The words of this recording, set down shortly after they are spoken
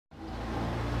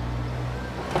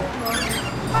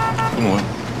Good morning.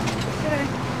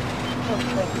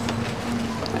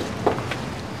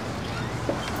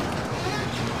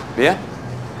 Beer?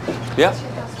 Yeah?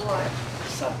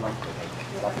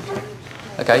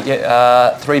 Okay,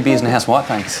 yeah, 3 beers and a housewife,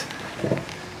 thanks.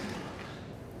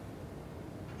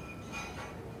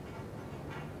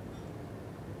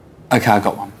 Okay, I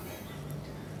got one.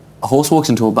 A horse walks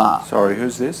into a bar. Sorry,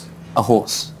 who's this? A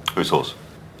horse. Whose horse?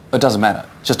 It doesn't matter,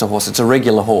 just a horse. It's a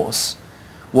regular horse.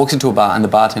 Walks into a bar and the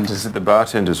bartender Is it the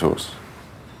bartender's horse?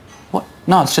 What?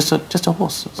 No, it's just a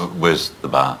horse. Where's the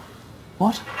bar?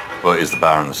 What? Well, is the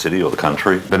bar in the city or the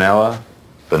country? Benalla?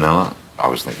 Benalla? I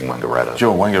was thinking Wangaratta.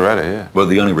 Sure, Wangaratta, yeah. Well,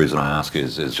 the only reason I ask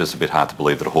is it's just a bit hard to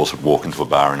believe that a horse would walk into a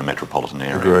bar in a metropolitan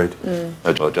area.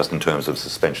 Agreed. Just in terms of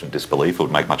suspension of disbelief, it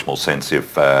would make much more sense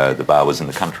if the bar was in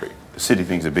the country. The city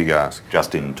thing's a big ask.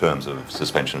 Just in terms of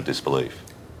suspension of disbelief.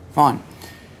 Fine.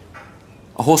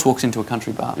 A horse walks into a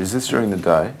country bar. Is this during the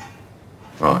day?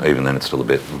 Well, even then it's still a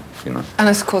bit, you know. And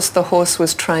of course the horse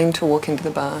was trained to walk into the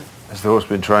bar. Has the horse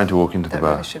been trained to walk into the That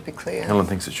bar? really should be clear. Helen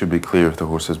thinks it should be clear if the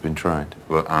horse has been trained.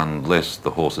 Well, unless the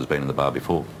horse has been in the bar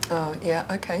before. Oh, yeah,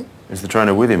 okay. Is the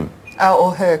trainer with him? Oh,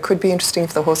 or her. Could be interesting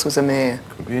if the horse was a mare.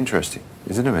 Could be interesting.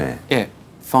 Is it a mare? Yeah,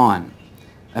 fine.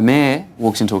 A mare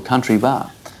walks into a country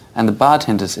bar and the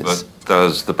bartender says... But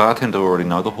does the bartender already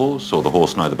know the horse or the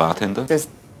horse know the bartender? There's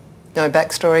no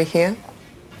backstory here.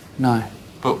 No.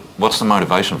 But what's the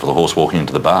motivation for the horse walking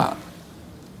into the bar?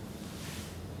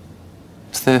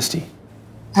 It's thirsty.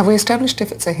 Have we established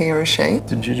if it's a he or a she?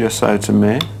 Didn't you just say it's a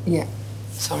mare? Yeah.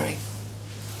 Sorry.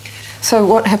 So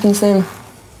what happens then?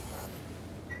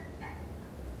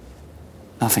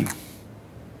 Nothing.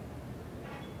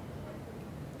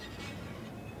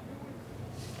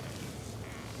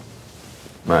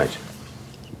 Mate.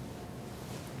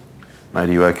 Mate,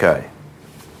 are you okay?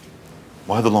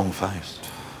 Why the long face?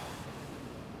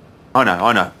 I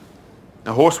know.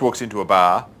 A horse walks into a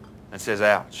bar and says,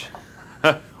 ouch.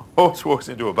 A horse walks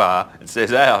into a bar and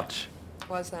says, ouch.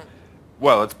 Why's that?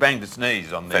 Well, it's banged its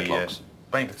knees on the... Fetlocks.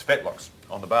 Banged its fetlocks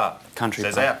on the bar. Country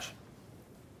says, bar. ouch.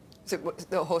 Is it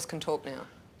the horse can talk now?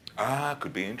 Ah,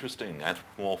 could be interesting.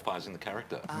 Anthropomorphising the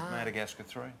character. Madagascar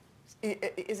 3.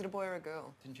 Is it a boy or a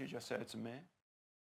girl? Didn't you just say it's a mare?